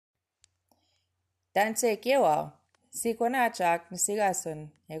Danse Kiewa, Sikonachak Nisigasun,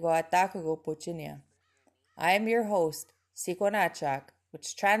 Ego Atakugo Puchinia. I am your host, Sikonachak,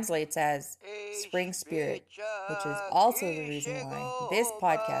 which translates as Spring Spirit, which is also the reason why this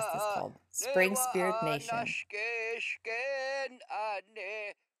podcast is called Spring Spirit Nation.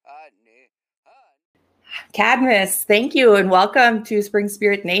 Cadmus, thank you and welcome to Spring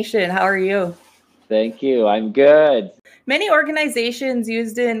Spirit Nation. How are you? Thank you. I'm good. Many organizations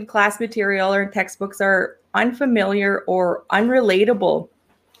used in class material or textbooks are unfamiliar or unrelatable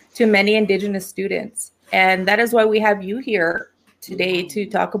to many Indigenous students. And that is why we have you here today to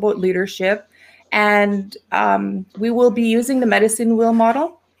talk about leadership. And we will be using the medicine wheel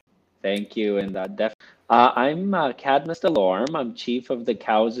model. Thank you. And I'm Cadmus Delorme. I'm chief of the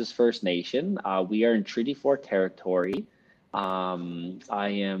Cowes First Nation. We are in Treaty 4 territory. I'm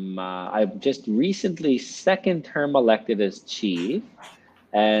just recently second term elected as chief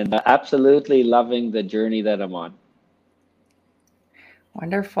and absolutely loving the journey that I'm on.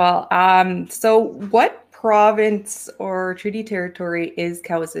 Wonderful. So what province or treaty territory is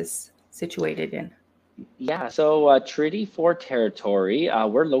Cowes situated in? Yeah, so Treaty 4 territory,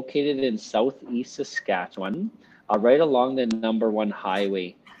 we're located in southeast Saskatchewan, right along the number 1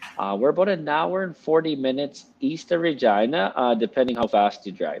 highway. We're about an hour and 40 minutes east of Regina, depending how fast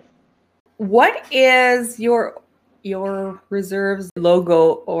you drive. What is your reserve's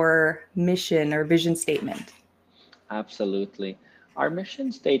logo or mission or vision statement? Absolutely. Our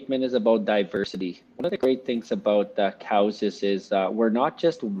mission statement is about diversity. One of the great things about Cowes is we're not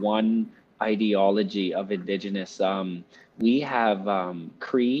just one ideology of Indigenous. We have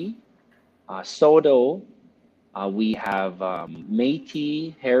Cree, Soto, we have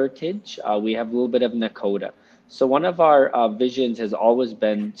Métis heritage. We have a little bit of Nakota. So one of our visions has always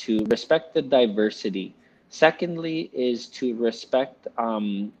been to respect the diversity. Secondly, is to respect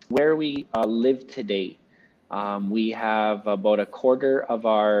where we live today. We have about a quarter of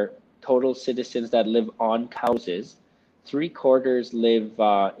our total citizens that live on Cowes. Three-quarters live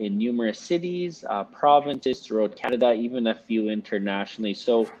in numerous cities, provinces throughout Canada, even a few internationally.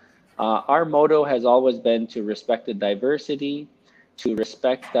 So our motto has always been to respect the diversity, to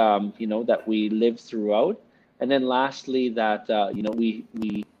respect, that we live throughout, and then lastly that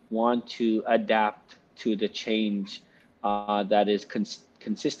we want to adapt to the change that is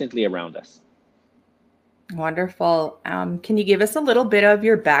consistently around us. Wonderful. Can you give us a little bit of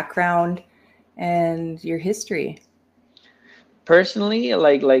your background and your history? Personally,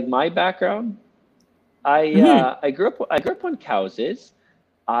 like my background, Mhm. I grew up on Cowes.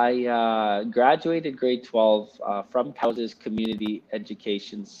 I graduated grade 12 from Cowes Community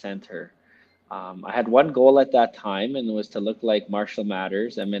Education Center. I had one goal at that time, and it was to look like Marshall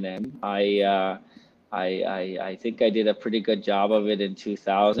Mathers, Eminem. I think I did a pretty good job of it in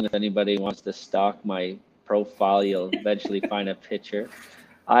 2000. If anybody wants to stalk my profile, you'll eventually find a picture.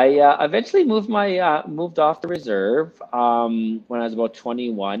 I eventually moved off the reserve when I was about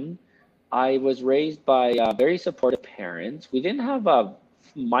 21. I was raised by very supportive parents. We didn't have a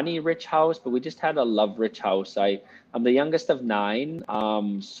money-rich house, but we just had a love-rich house. I'm the youngest of nine,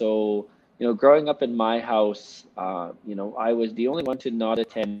 so growing up in my house, I was the only one to not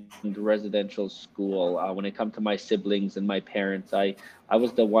attend residential school. When it come to my siblings and my parents, I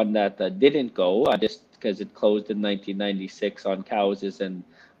was the one that didn't go just because it closed in 1996 on Cowes, and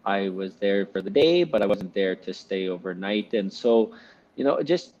I was there for the day, but I wasn't there to stay overnight. And so,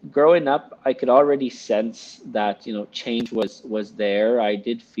 just growing up, I could already sense that, change was there. I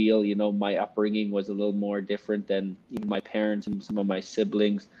did feel, my upbringing was a little more different than even my parents and some of my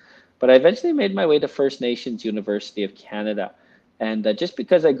siblings. But I eventually made my way to First Nations University of Canada. And just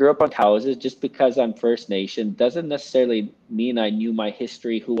because I grew up on houses, just because I'm First Nation, doesn't necessarily mean I knew my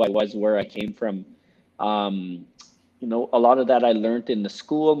history, who I was, where I came from. Um, a lot of that I learned in the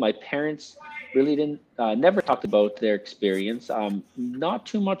school. My parents really didn't never talked about their experience. Not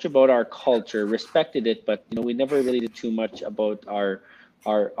too much about our culture, respected it, but we never really did too much about our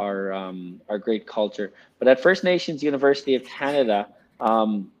great culture. But at First Nations University of Canada,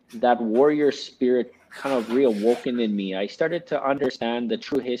 that warrior spirit kind of reawoken in me. I started to understand the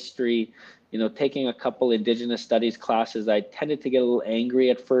true history. Taking a couple Indigenous studies classes, I tended to get a little angry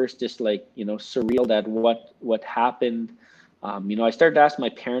at first, just like surreal that what happened. I started to ask my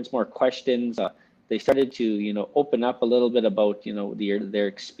parents more questions. They started to open up a little bit about their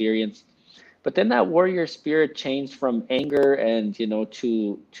experience. But then that warrior spirit changed from anger and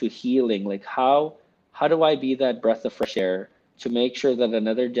to healing. Like how do I be that breath of fresh air to make sure that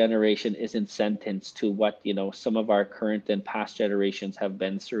another generation isn't sentenced to what some of our current and past generations have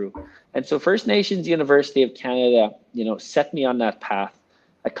been through. And so First Nations University of Canada set me on that path.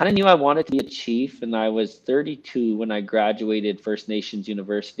 I kind of knew I wanted to be a chief, and I was 32 when I graduated First Nations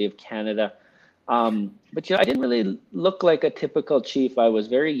University of Canada. But I didn't really look like a typical chief. I was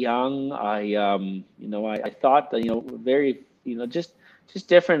very young. I thought that, very, just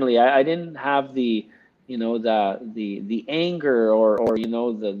differently. I didn't have the, the anger or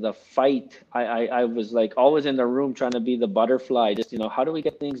the fight. I was like always in the room trying to be the butterfly. Just, how do we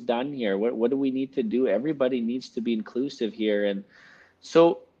get things done here? What do we need to do? Everybody needs to be inclusive here. And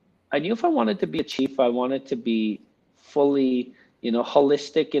so I knew if I wanted to be a chief, I wanted to be fully,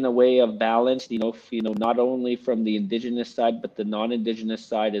 holistic in a way of balance, not only from the Indigenous side, but the non-Indigenous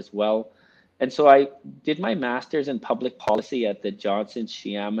side as well. And so I did my master's in public policy at the Johnson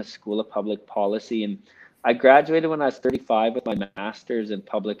Shiama School of Public Policy. And I graduated when I was 35 with my master's in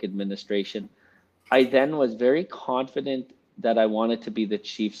public administration. I then was very confident that I wanted to be the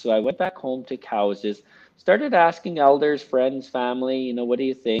chief. So I went back home to Cowes, started asking elders, friends, family, what do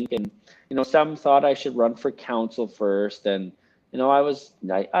you think? And, some thought I should run for council first. And,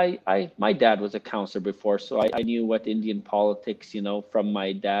 my dad was a counselor before, so I knew what Indian politics, from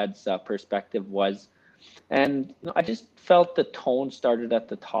my dad's perspective was. And I just felt the tone started at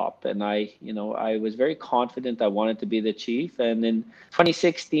the top, and I was very confident I wanted to be the chief. And in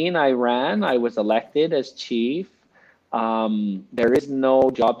 2016, I ran. I was elected as chief. There is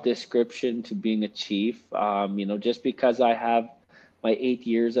no job description to being a chief. Just because I have my 8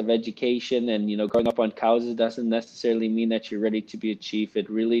 years of education and growing up on cows doesn't necessarily mean that you're ready to be a chief. It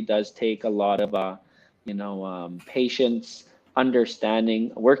really does take a lot of patience,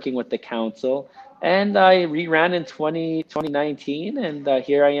 understanding, working with the council. And I re-ran in 2019, and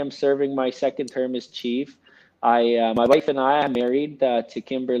here I am serving my second term as chief. My wife and I are married to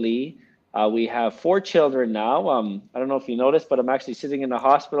Kimberly. We have 4 children now. I don't know if you noticed, but I'm actually sitting in the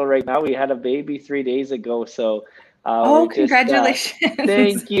hospital right now. We had a baby 3 days ago, so congratulations!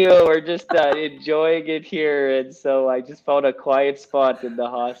 Thank you. We're just enjoying it here, and so I just found a quiet spot in the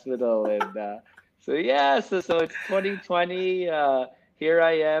hospital, and so it's 2020. Here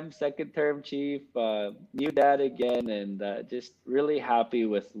I am, second term chief, new dad again, and just really happy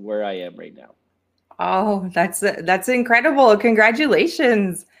with where I am right now. Oh, that's incredible!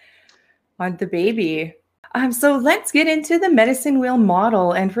 Congratulations on the baby. So let's get into the medicine wheel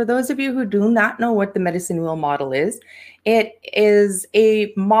model. And for those of you who do not know what the medicine wheel model is, it is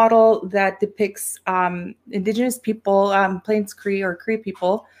a model that depicts Indigenous people, Plains Cree or Cree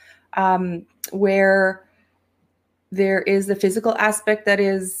people, where there is the physical aspect that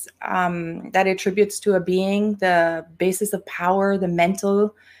is that attributes to a being, the basis of power, the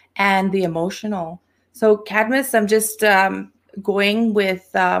mental, and the emotional. So Cadmus, I'm just going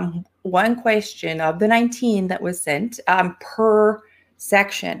with one question of the 19 that was sent per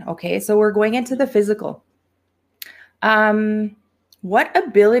section. Okay, so we're going into the physical. What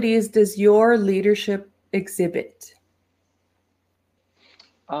abilities does your leadership exhibit?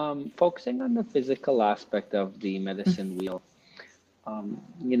 Focusing on the physical aspect of the medicine wheel,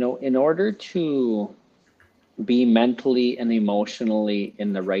 in order to be mentally and emotionally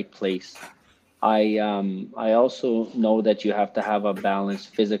in the right place, I also know that you have to have a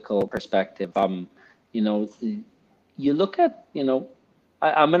balanced physical perspective. You look at,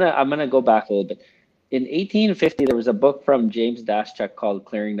 I'm gonna go back a little bit. In 1850, there was a book from James Daschuk called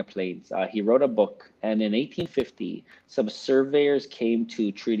Clearing the Plains. He wrote a book, and in 1850, some surveyors came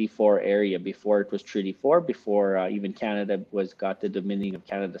to Treaty 4 area before it was Treaty 4, before even Canada got the Dominion of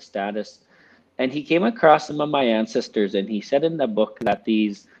Canada status. And he came across some of my ancestors, and he said in the book that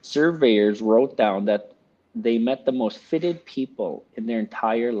these surveyors wrote down that they met the most fitted people in their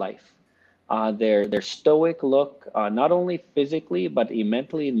entire life. Their stoic look, not only physically, but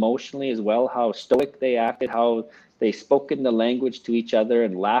mentally, emotionally as well, how stoic they acted, how they spoke in the language to each other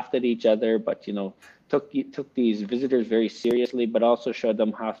and laughed at each other, but, took these visitors very seriously, but also showed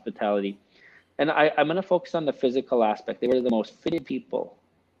them hospitality. And I'm going to focus on the physical aspect. They were the most fitted people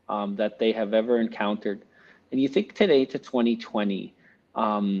that they have ever encountered. And you think today to 2020,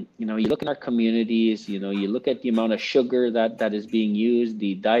 you look in our communities, you look at the amount of sugar that is being used,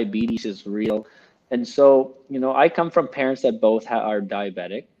 the diabetes is real. And so, I come from parents that both are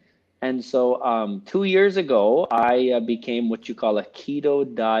diabetic. And so 2 years ago, I became what you call a keto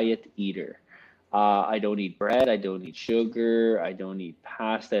diet eater. I don't eat bread, I don't eat sugar, I don't eat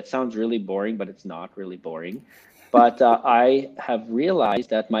pasta. It sounds really boring, but it's not really boring. But I have realized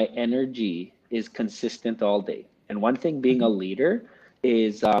that my energy is consistent all day. And one thing being a leader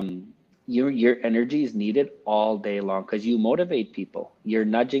is your energy is needed all day long because you motivate people, you're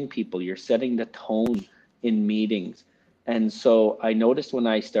nudging people, you're setting the tone in meetings. And so I noticed when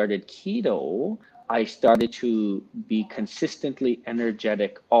I started keto, I started to be consistently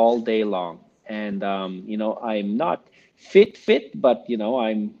energetic all day long. And I'm not fit, but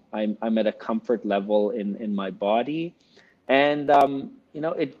I'm at a comfort level in my body. And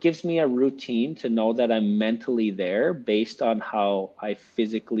it gives me a routine to know that I'm mentally there based on how I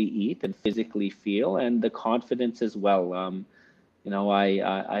physically eat and physically feel, and the confidence as well. I'm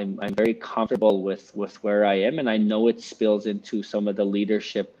very comfortable with where I am, and I know it spills into some of the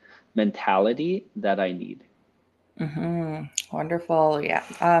leadership mentality that I need. Wonderful. Yeah.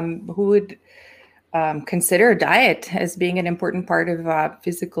 Who would consider diet as being an important part of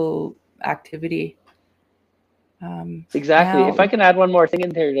physical activity? Exactly. If I Now, can add one more thing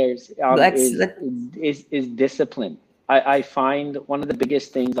in there, there's let's let is discipline. I find one of the biggest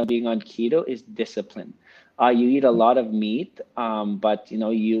things on being on keto is discipline. You eat a lot of meat, but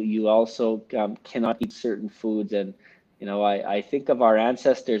you also cannot eat certain foods. And I think of our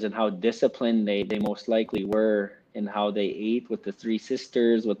ancestors and how disciplined they most likely were in how they ate, with the three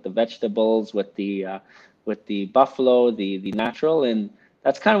sisters, with the vegetables, with the buffalo, the natural, and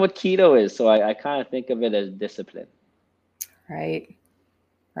that's kind of what keto is. So I kind of think of it as discipline. right,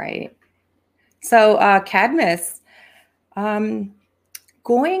 right. So, Cadmus, um,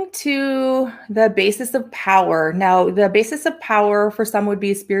 going to the basis of power. Now, the basis of power for some would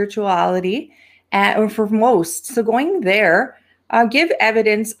be spirituality, and or for most. So, going there, give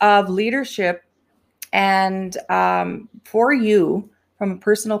evidence of leadership and for you from a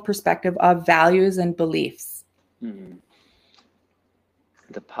personal perspective of values and beliefs. Mhm.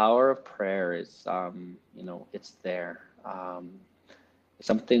 The power of prayer is, it's there.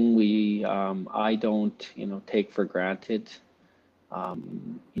 Something I don't, take for granted.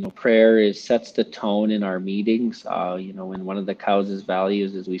 Prayer sets the tone in our meetings. And one of the Cows'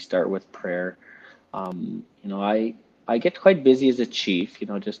 values is we start with prayer. I get quite busy as a chief,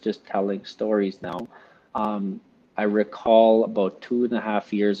 just telling stories now. Um, I recall about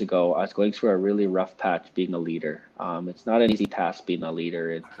 2.5 years ago, I was going through a really rough patch being a leader. It's not an easy task being a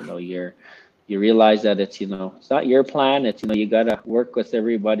leader. You realize that it's not your plan. It's, you gotta work with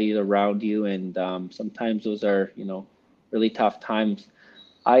everybody around you, and sometimes those are, really tough times.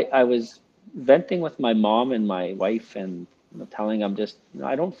 I was venting with my mom and my wife, and telling them just,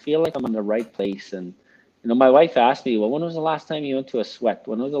 I don't feel like I'm in the right place. And my wife asked me, well, when was the last time you went to a sweat?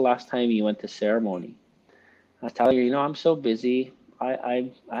 When was the last time you went to ceremony? I was telling her, I'm so busy.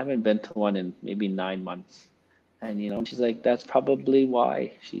 I haven't been to one in maybe 9 months. And she's like, that's probably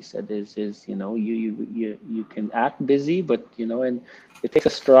why. She said, is you can act busy, but and it takes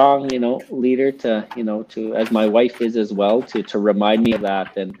a strong leader to, as my wife is as well, to remind me of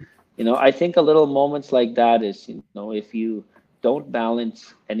that. And I think a little moments like that is, if you don't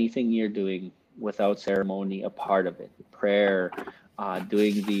balance anything you're doing without ceremony, a part of it, prayer,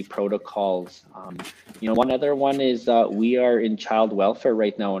 doing the protocols. One other one is, we are in child welfare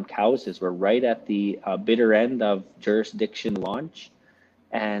right now on Cows. We're right at the bitter end of jurisdiction launch.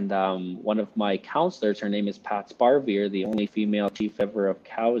 And one of my counselors, her name is Pat Sparvier, the only female chief ever of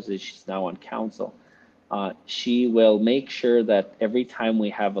Cows. She's now on council. She will make sure that every time we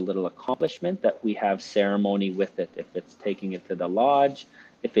have a little accomplishment, that we have ceremony with it. If it's taking it to the lodge,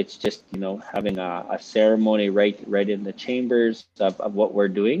 if it's just having a ceremony right in the chambers of what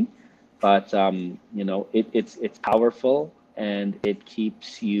we're doing. But it's powerful, and it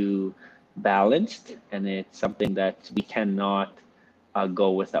keeps you balanced, and it's something that we cannot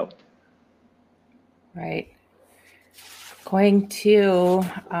go without. Right. Going to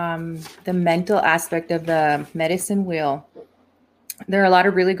the mental aspect of the medicine wheel. There are a lot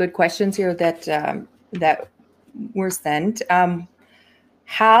of really good questions here that were sent.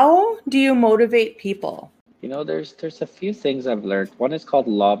 How do you motivate people? There's a few things I've learned. One is called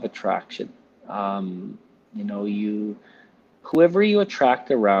law of attraction. You whoever you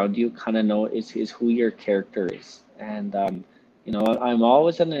attract around you kind of know is who your character is. And I'm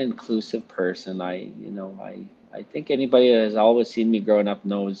always an inclusive person. I think anybody that has always seen me growing up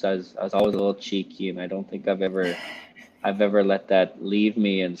knows I was always a little cheeky, and I don't think I've ever let that leave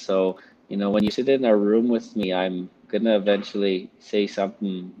me. And so, when you sit in a room with me, I'm gonna eventually say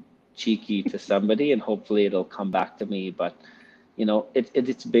something cheeky to somebody, and hopefully it'll come back to me. But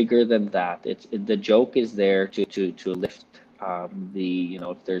it's bigger than that. The joke is there to lift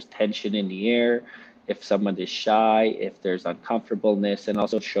if there's tension in the air, if someone is shy, if there's uncomfortableness, and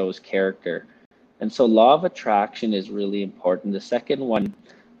also shows character. And so law of attraction is really important. The second one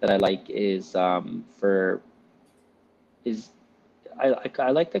that I like is for is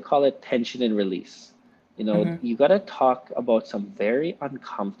I like to call it tension and release. Mhm. You got to talk about some very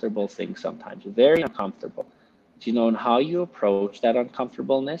uncomfortable things sometimes, very uncomfortable. and how you approach that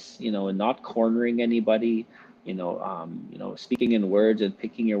uncomfortableness, and not cornering anybody, speaking in words and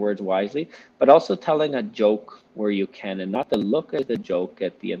picking your words wisely, but also telling a joke where you can, and not to look at the joke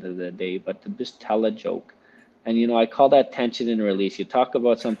at the end of the day, but to just tell a joke. And, I call that tension and release. You talk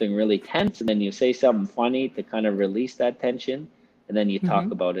about something really tense, and then you say something funny to kind of release that tension, and then you talk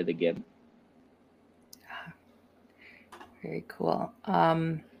Mm-hmm. about it again. Very cool.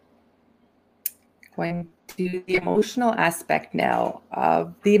 Going to the emotional aspect now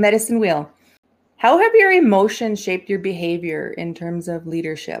of the medicine wheel. How have your emotions shaped your behavior in terms of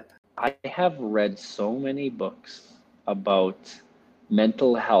leadership? I have read so many books about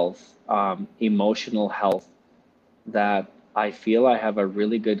mental health, emotional health, that I feel I have a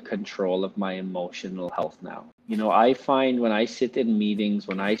really good control of my emotional health now. I find when I sit in meetings,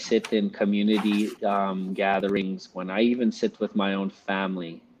 when I sit in community gatherings, when I even sit with my own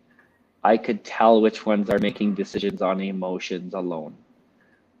family, I could tell which ones are making decisions on emotions alone.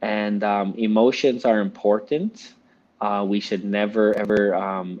 And emotions are important. We should never,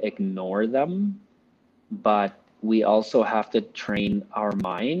 ever ignore them, but we also have to train our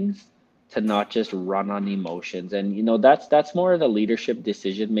minds to not just run on emotions. And that's more of the leadership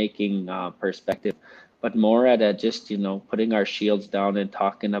decision making perspective, but more at a just putting our shields down and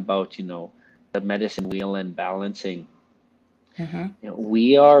talking about the medicine wheel and balancing. Mm-hmm.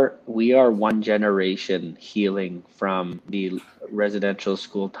 We are one generation healing from the residential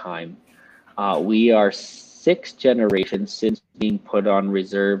school time. We are six generations since being put on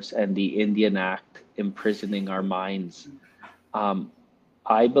reserves and the Indian Act imprisoning our minds. Um,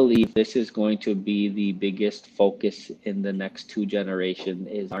 I believe this is going to be the biggest focus in the next two generations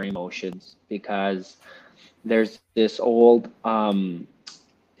is our emotions, because there's this old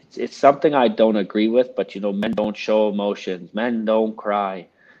it's something I don't agree with, but men don't show emotions, men don't cry,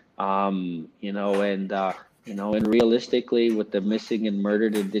 and realistically, with the missing and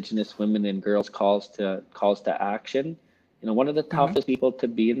murdered Indigenous women and girls calls to action, one of the Mm-hmm. toughest people to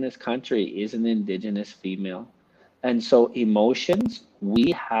be in this country is an Indigenous female. And so emotions,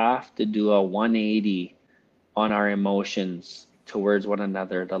 we have to do a 180 on our emotions towards one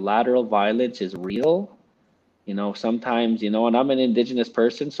another. The lateral violence is real. Sometimes, and I'm an Indigenous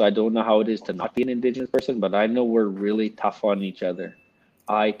person, so I don't know how it is to not be an Indigenous person, but I know we're really tough on each other.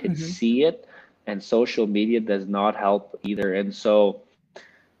 I could Mm-hmm. see it, and social media does not help either. And so,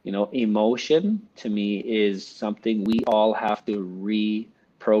 emotion to me is something we all have to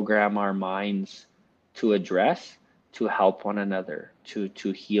reprogram our minds to address, to help one another,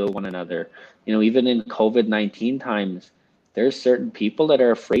 to heal one another. Even in COVID-19 times, there's certain people that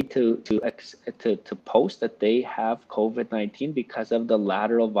are afraid to post that they have COVID-19 because of the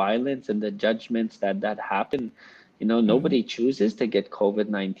lateral violence and the judgments that happen. Mm-hmm. Nobody chooses to get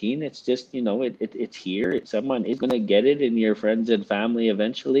COVID-19. It's just, it's here. Someone is going to get it in your friends and family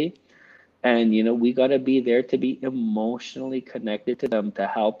eventually. And, we got to be there to be emotionally connected to them, to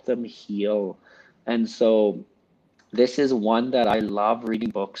help them heal. And so this is one that I love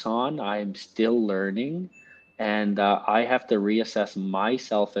reading books on. I'm still learning, and I have to reassess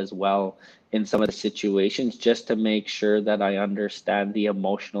myself as well in some of the situations just to make sure that I understand the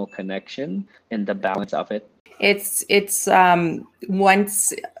emotional connection and the balance of it. It's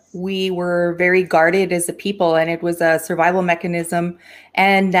once we were very guarded as a people, and it was a survival mechanism,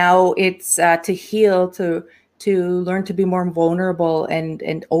 and now it's to heal, to learn to be more vulnerable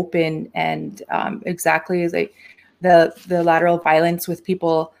and open, and exactly like the lateral violence with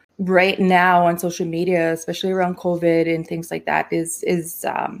people right now on social media, especially around COVID and things like that, is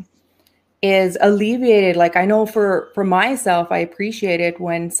alleviated. Like, I know for myself, I appreciate it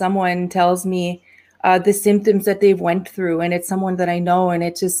when someone tells me the symptoms that they've went through, and it's someone that I know, and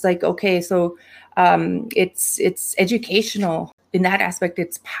it's just like, okay, so it's educational in that aspect.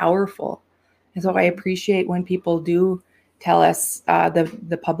 It's powerful, and so I appreciate when people do tell us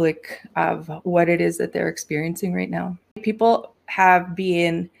the public of what it is that they're experiencing right now. People have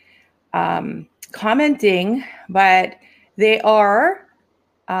been commenting, but they are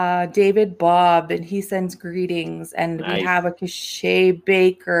David Bob, and he sends greetings. And we Nice. have a Cachet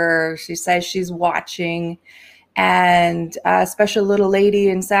Baker. She says she's watching. And a special little lady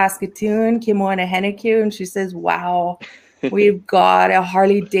in Saskatoon, Kimona Hennekew, and she says, wow, we've got a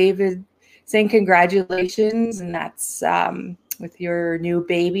Harley David saying congratulations, and that's with your new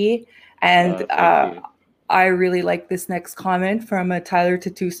baby. And Thank you. I really like this next comment from Tyler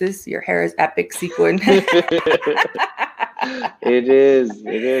Tatusis. Your hair is epic, sequin. It is.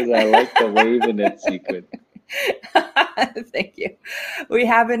 It is. I like the wave in it sequence. Thank you. We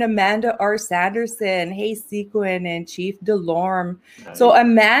have an Amanda R. Sanderson. Hey, Sequin and Chief Delorme. So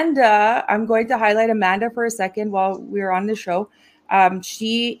Amanda, I'm going to highlight Amanda for a second while we're on the show.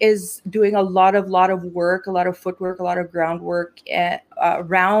 She is doing a lot of work, a lot of footwork, a lot of groundwork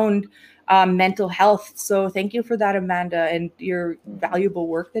around mental health. So thank you for that, Amanda, and your valuable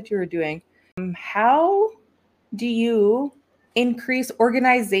work that you're doing. How do you increase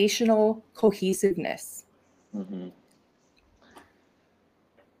organizational cohesiveness? Mm-hmm.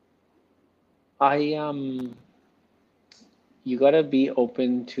 You gotta be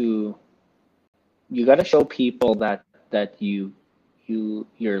open to. You gotta show people that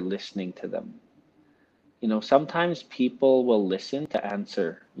you're listening to them. Sometimes people will listen to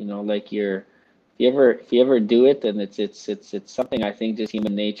answer. Like if you ever do it, then it's something, I think, just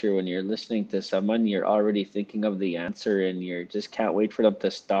human nature. When you're listening to someone, you're already thinking of the answer, and you just can't wait for them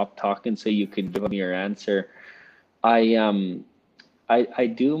to stop talking so you can give them your answer. I I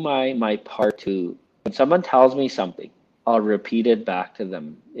do my part to, when someone tells me something, I'll repeat it back to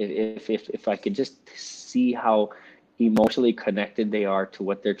them. If I could just see how emotionally connected they are to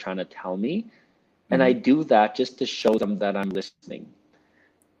what they're trying to tell me. And I do that just to show them that I'm listening.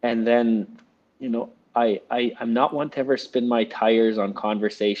 And then, I'm not one to ever spin my tires on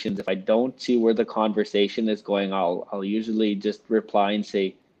conversations. If I don't see where the conversation is going, I'll usually just reply and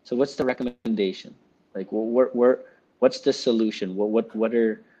say, so what's the recommendation? Like, what's the solution? What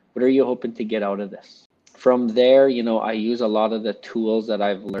are you hoping to get out of this? From there, I use a lot of the tools that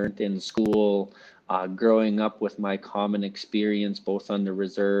I've learned in school, growing up with my common experience, both on the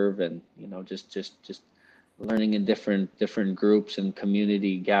reserve and, just learning in different groups and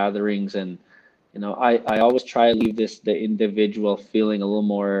community gatherings. And I always try to leave the individual feeling a little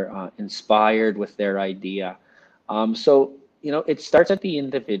more inspired with their idea. So it starts at the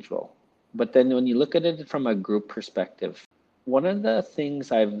individual, but then when you look at it from a group perspective, one of the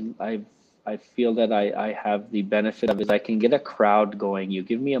things I feel that I have the benefit of is I can get a crowd going. You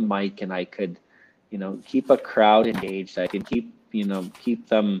give me a mic and I could keep a crowd engaged. I could keep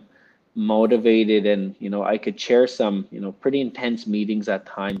them motivated, and I could chair some pretty intense meetings at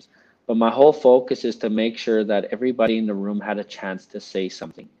times, but my whole focus is to make sure that everybody in the room had a chance to say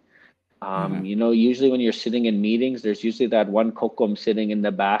something. Usually when you're sitting in meetings, there's usually that one kokum sitting in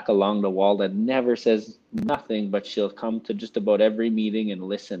the back along the wall that never says nothing, but she'll come to just about every meeting and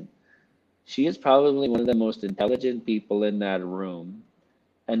listen. She is probably one of the most intelligent people in that room,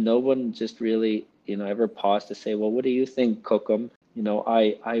 and no one just really ever paused to say, well, what do you think, kokum?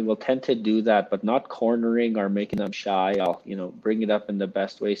 I will tend to do that, but not cornering or making them shy. I'll, bring it up in the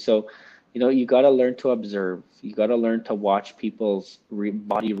best way. So, you got to learn to observe. You got to learn to watch people's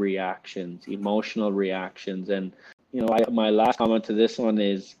body reactions, emotional reactions. And, my last comment to this one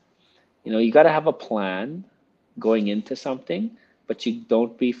is, you got to have a plan going into something, but you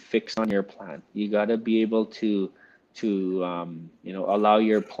don't be fixed on your plan. You got to be able to allow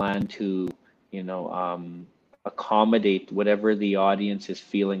your plan to, accommodate whatever the audience is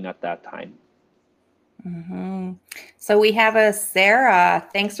feeling at that time. So we have a Sarah.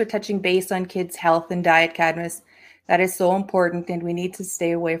 Thanks for touching base on kids' health and diet, Cadmus. That is so important, and we need to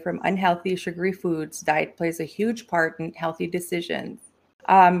stay away from unhealthy, sugary foods. Diet plays a huge part in healthy decisions.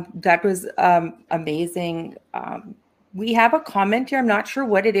 That was amazing. We have a comment here. I'm not sure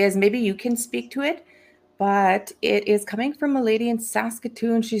what it is. Maybe you can speak to it, but it is coming from a lady in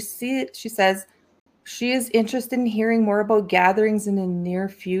Saskatoon. She says, she is interested in hearing more about gatherings in the near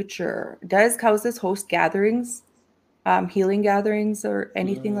future. Does Cowsas host gatherings, healing gatherings, or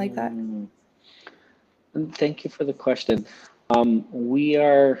anything like that? Thank you for the question. We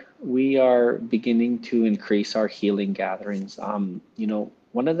are beginning to increase our healing gatherings.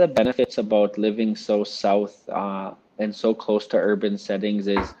 One of the benefits about living so south and so close to urban settings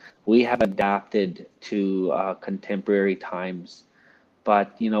is we have adapted to contemporary times.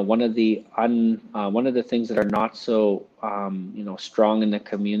 But one of the things that are not so strong in the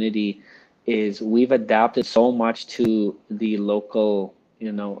community is we've adapted so much to the local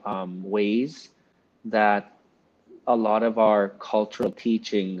ways that a lot of our cultural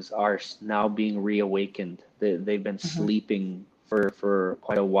teachings are now being reawakened. They've been sleeping for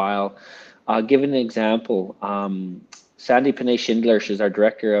quite a while. I'll give an example. Sandy Panay Schindler, she's our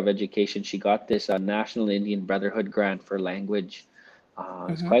director of education. She got this National Indian Brotherhood grant for language.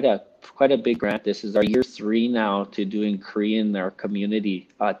 It's quite a big grant. This is our year 3 now to doing Cree in our community,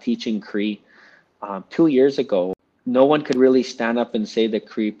 teaching Cree. 2 years ago, no one could really stand up and say the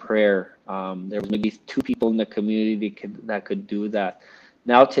Cree prayer. There was maybe 2 people in the community that could do that.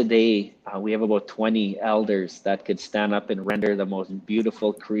 Now today, we have about 20 elders that could stand up and render the most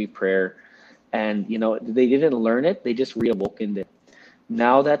beautiful Cree prayer. And, you know, they didn't learn it, they just reawakened it.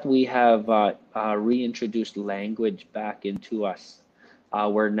 Now that we have reintroduced language back into us,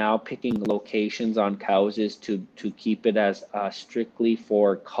 we're now picking locations on houses to keep it as strictly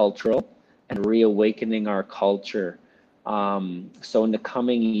for cultural and reawakening our culture. So in the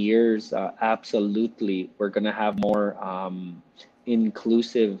coming years, absolutely, we're going to have more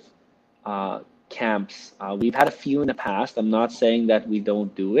inclusive camps. We've had a few in the past. I'm not saying that we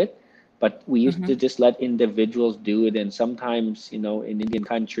don't do it, but we used to just let individuals do it. And sometimes, you know, in Indian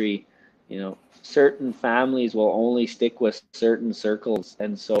country, you know, certain families will only stick with certain circles.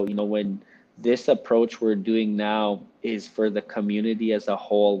 And so, you know, when this approach we're doing now is for the community as a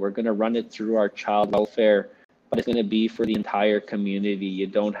whole, we're going to run it through our child welfare, but it's going to be for the entire community. You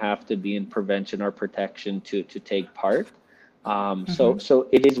don't have to be in prevention or protection to take part. So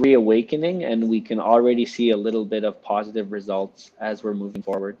it is reawakening, and we can already see a little bit of positive results as we're moving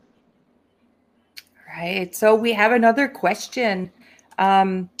forward. Right. So we have another question.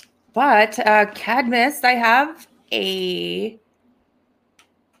 But Cadmus, I'm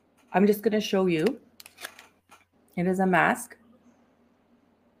just going to show you. It is a mask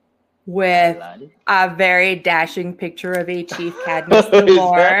with a very dashing picture of a Chief Cadmus DeLorme. Is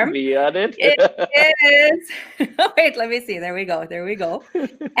that me on it? It is. Wait, let me see. There we go. There we go.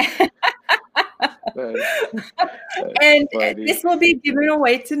 And this will be given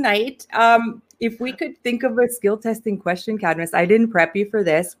away tonight. If we could think of a skill testing question, Cadmus, I didn't prep you for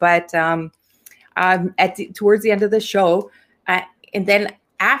this, but towards the end of the show, and then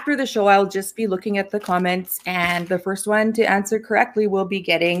after the show, I'll just be looking at the comments, and the first one to answer correctly will be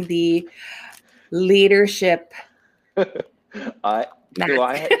getting the leadership. Do I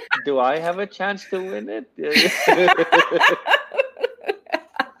have a chance to win it?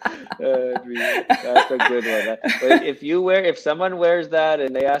 That's a good one. But if someone wears that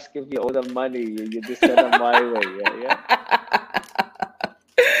and they ask if you owe them money, you just send them my way. Yeah.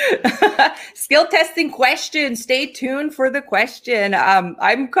 Skill testing question. Stay tuned for the question.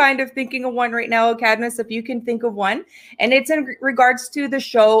 I'm kind of thinking of one right now, Cadmus, if you can think of one. And it's in regards to the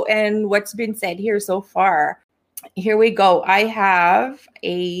show and what's been said here so far. Here we go. I have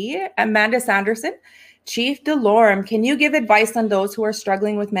Amanda Sanderson. Chief DeLorme, can you give advice on those who are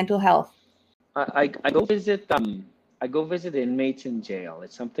struggling with mental health? I go visit inmates in jail.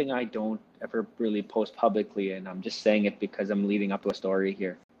 It's something I don't ever really post publicly, and I'm just saying it because I'm leading up to a story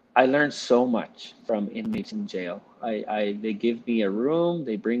here. I learned so much from inmates in jail. They give me a room,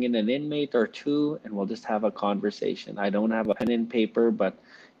 they bring in an inmate or two, and we'll just have a conversation. I don't have a pen and paper, but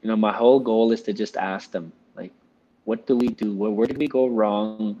you know, my whole goal is to just ask them, like, what do we do? Where did we go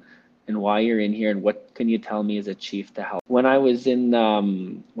wrong? And why you're in here, and what can you tell me as a chief to help? When I was in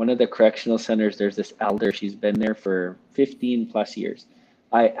one of the correctional centers, there's this elder. She's been there for 15 plus years.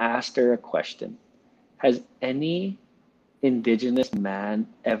 I asked her a question. Has any Indigenous man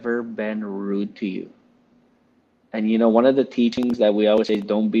ever been rude to you? And you know, one of the teachings that we always say is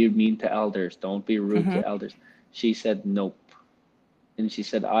don't be mean to elders, don't be rude to elders. She said nope. And she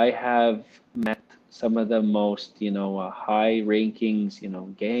said, I have met some of the most, you know, high rankings, you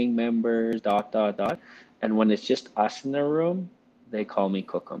know, gang members, ... And when it's just us in the room, they call me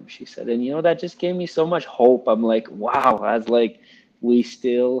Kukum, she said. And, you know, that just gave me so much hope. I'm like, wow, I was like, we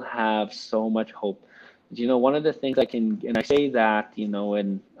still have so much hope. You know, one of the things and I say that, you know,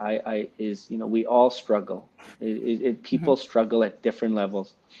 and is, you know, we all struggle. People struggle at different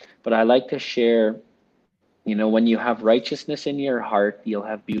levels. But I like to share, you know, when you have righteousness in your heart, you'll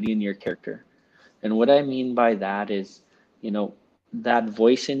have beauty in your character. And what I mean by that is, you know, that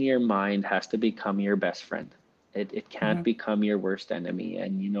voice in your mind has to become your best friend. It can't become your worst enemy.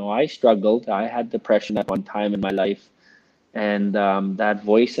 And, you know, I struggled. I had depression at one time in my life. And that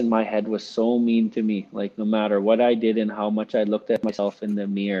voice in my head was so mean to me. Like, no matter what I did and how much I looked at myself in the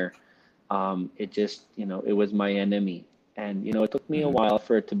mirror, it just, you know, it was my enemy. And, you know, it took me a while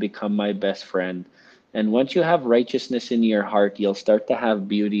for it to become my best friend. And once you have righteousness in your heart, you'll start to have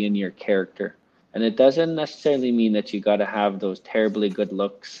beauty in your character. And it doesn't necessarily mean that you got to have those terribly good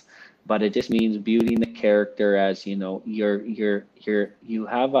looks, but it just means beauty in the character, as you know, you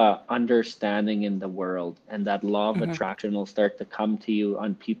have a understanding in the world, and that law of attraction will start to come to you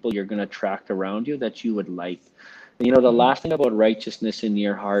on people you're going to attract around you that you would like. And, you know, the last thing about righteousness in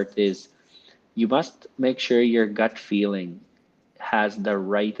your heart is you must make sure your gut feeling has the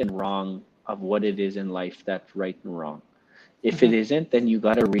right and wrong of what it is in life that's right and wrong. If it isn't, then you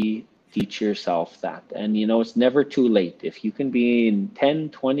got to teach yourself that. And, you know, it's never too late. If you can be in 10,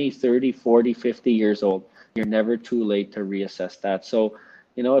 20, 30, 40, 50 years old, you're never too late to reassess that. So,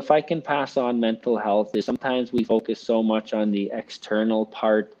 you know, if I can pass on mental health, is sometimes we focus so much on the external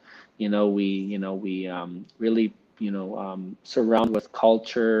part. we really, surround with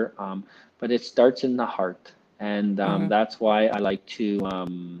culture, but it starts in the heart. And Mhm. that's why I like to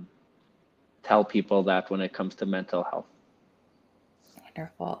tell people that when it comes to mental health.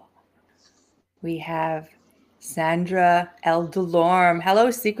 Wonderful. We have Sandra L. Delorme.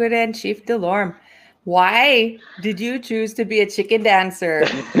 Hello, Secret and Chief Delorme. Why did you choose to be a chicken dancer?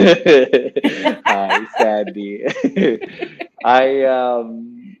 Hi, Sandy. I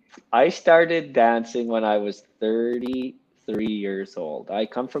I started dancing when I was 33 years old. I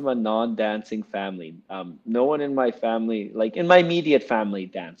come from a non-dancing family. No one in my family, like in my immediate family,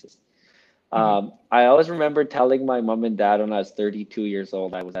 dances. Mhm. I always remember telling my mom and dad when I was 32 years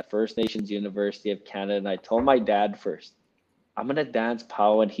old, I was at First Nations University of Canada, and I told my dad first, I'm gonna dance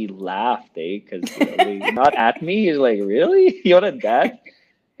pow, and he laughed, because not at me. He's like, really? You want to dance?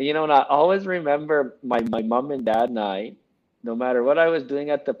 And I always remember my mom and dad and I, no matter what I was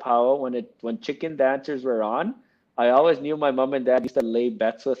doing at the powwow, when chicken dancers were on, I always knew my mom and dad used to lay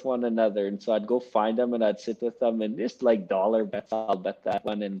bets with one another, and so I'd go find them and I'd sit with them and just like dollar bets. I'll bet that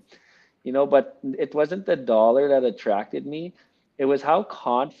one, and but it wasn't the dollar that attracted me. It was how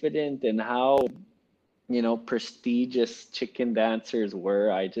confident and how prestigious chicken dancers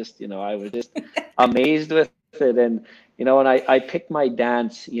were. I was just amazed with it. And, when I picked my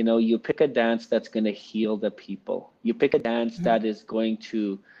dance, you pick a dance that's going to heal the people. You pick a dance Mhm. that is going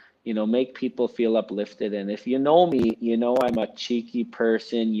to, make people feel uplifted. And if you know me, I'm a cheeky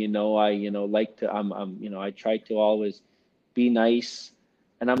person. Like to, I try to always be nice.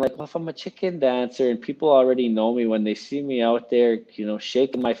 And I'm like, well, if I'm a chicken dancer and people already know me when they see me out there,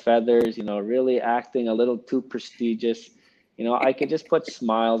 shaking my feathers, really acting a little too prestigious, I could just put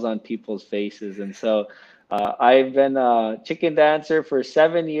smiles on people's faces. And so I've been a chicken dancer for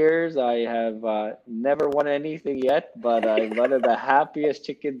 7 years. I have never won anything yet, but I'm one of the happiest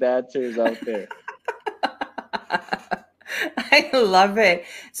chicken dancers out there. I love it.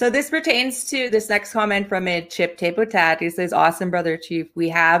 So this pertains to this next comment from it, Chip Tapotat. He says, "Awesome, brother chief. We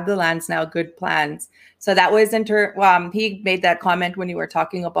have the lands now. Good plans." So that was he made that comment when you were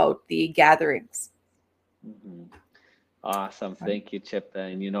talking about the gatherings. Mhm. Awesome. Thank you, Chip.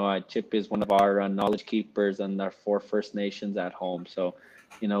 And Chip is one of our knowledge keepers and our four First Nations at home. So,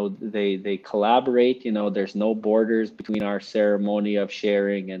 they collaborate. There's no borders between our ceremony of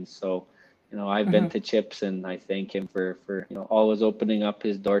sharing. And so, I've been Mhm. to Chip's, and I thank him for always opening up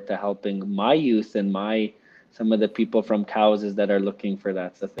his door to helping my youth and some of the people from Cowses that are looking for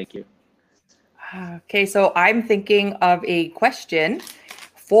that. So thank you. Okay, so I'm thinking of a question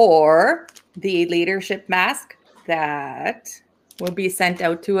for the leadership mask that will be sent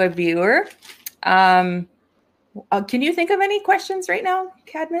out to a viewer. Um, can you think of any questions right now,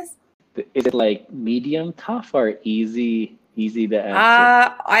 Cadmus? Is it like medium tough or easy to answer?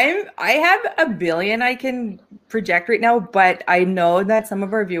 I have a billion I can project right now, but I know that some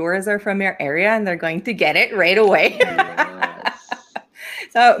of our viewers are from your area and they're going to get it right away. Yes.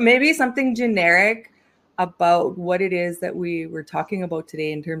 So maybe something generic about what it is that we were talking about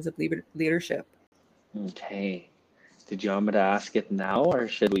today in terms of leadership. Okay. Did you want me to ask it now or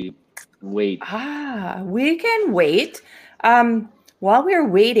should we wait? We can wait. While we're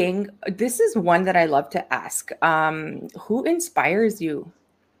waiting, this is one that I love to ask. Who inspires you?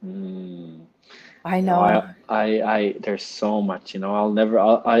 Hmm. I You know, know. there's so much,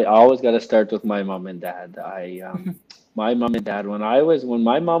 I always got to start with my mom and dad. My mom and dad, when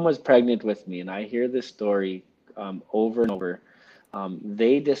my mom was pregnant with me, and I hear this story over and over,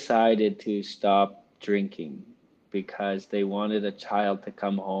 they decided to stop drinking because they wanted a child to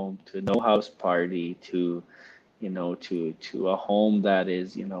come home to no house party, to a home that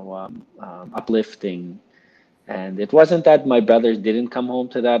is, uplifting. And it wasn't that my brothers didn't come home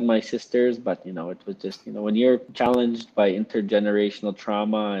to that, my sisters, but it was just, when you're challenged by intergenerational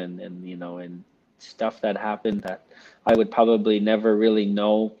trauma and stuff that happened that I would probably never really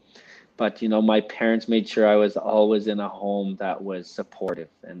know. But my parents made sure I was always in a home that was supportive.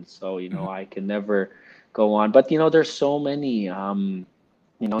 And so, Mhm. I can never go on. But there's so many,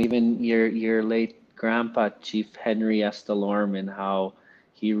 even your late grandpa, Chief Henry S. Delorme, and how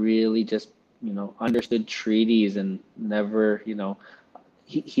he really just, understood treaties and never,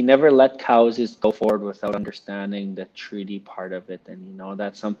 he never let cows just go forward without understanding the treaty part of it. And,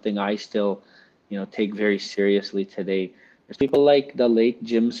 that's something I still, take very seriously today. There's people like the late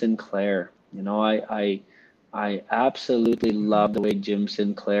Jim Sinclair. I absolutely love the way Jim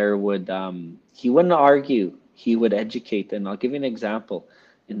Sinclair would, he wouldn't argue, he would educate. And I'll give you an example.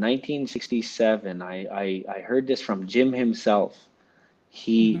 In 1967, I heard this from Jim himself.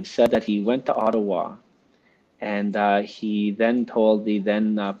 He Mhm. said that he went to Ottawa And he then told the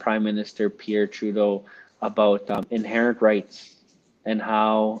then Prime Minister Pierre Trudeau about inherent rights and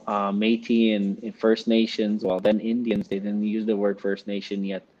how Métis and First Nations, well, then Indians, they didn't use the word First Nation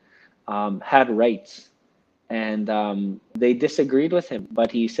yet, had rights. And they disagreed with him.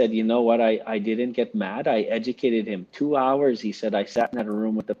 But he said, you know what, I didn't get mad. I educated him. 2 hours, he said, I sat in a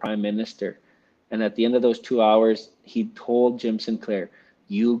room with the Prime Minister. And at the end of those 2 hours, he told Jim Sinclair,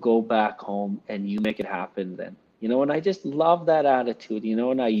 you go back home and you make it happen then. You know, and I just love that attitude, you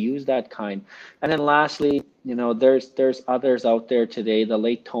know, and I use that kind. And then lastly, you know, there's others out there today, the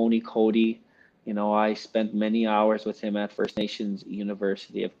late Tony Cody. You know, I spent many hours with him at First Nations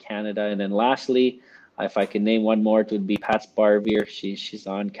University of Canada. And then lastly, if I can name one more, it would be Pat Barbier. She's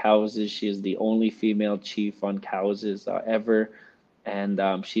on Cowses. She is the only female chief on Cowses ever.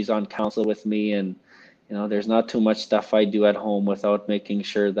 And she's on council with me. And, you know, there's not too much stuff I do at home without making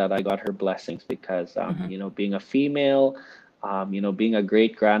sure that I got her blessings because, you know, being a female, you know, being a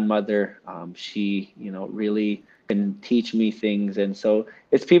great grandmother, she, you know, really can teach me things. And so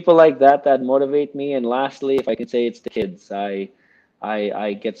it's people like that that motivate me. And lastly, if I can say, it's the kids. I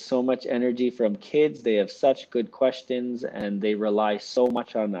get so much energy from kids. They have such good questions and they rely so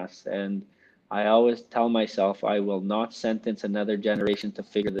much on us. And I always tell myself, I will not sentence another generation to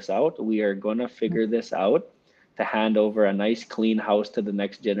figure this out. We are going to figure this out to hand over a nice, clean house to the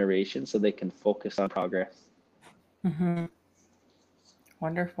next generation so they can focus on progress. Mm-hmm.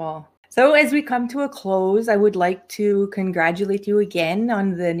 Wonderful. So as we come to a close, I would like to congratulate you again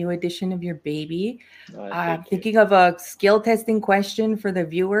on the new addition of your baby. Thinking of a skill testing question for the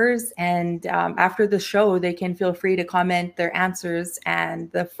viewers. And after the show, they can feel free to comment their answers. And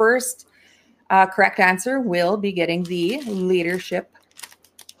the first correct answer will be getting the leadership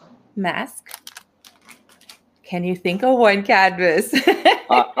mask. Can you think of one, Cadmus?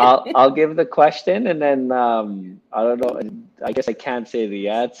 I'll give the question and then I don't know. I guess I can't say the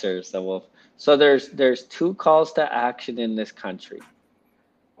answer. So there's 2 calls to action in this country.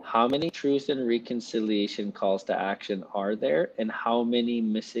 How many truth and reconciliation calls to action are there, and how many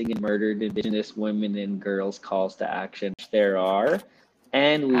missing and murdered Indigenous women and girls calls to action there are?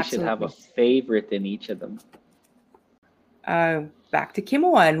 And we should have a favorite in each of them. Back to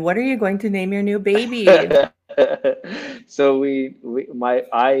Kimawan. What are you going to name your new baby? So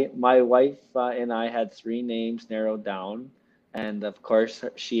my wife and I had 3 names narrowed down, and of course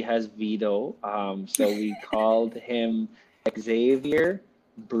she has veto. So we called him Xavier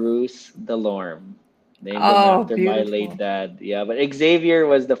Bruce Delorme, named him after my late dad. Yeah, but Xavier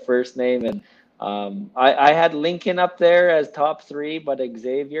was the first name, and I had Lincoln up there as top 3, but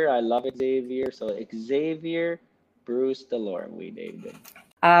Xavier, I love Xavier. So Xavier Bruce Delorme, we named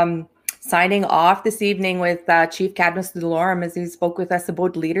him. Signing off this evening with Chief Cadmus Delorme as he spoke with us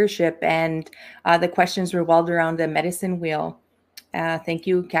about leadership, and the questions revolved around the medicine wheel. Thank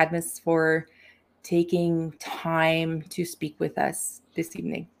you, Cadmus, for taking time to speak with us this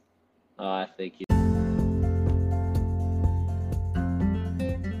evening. Thank you.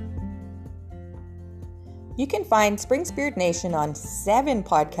 You can find Spring Spirit Nation on 7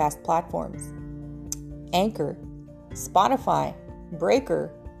 podcast platforms: Anchor, Spotify,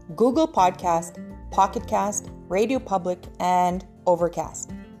 Breaker, Google Podcast, Pocket Cast, Radio Public, and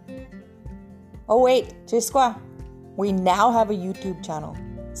Overcast. Oh wait, just quoi? We now have a YouTube channel,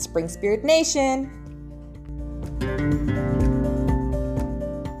 Spring Spirit Nation.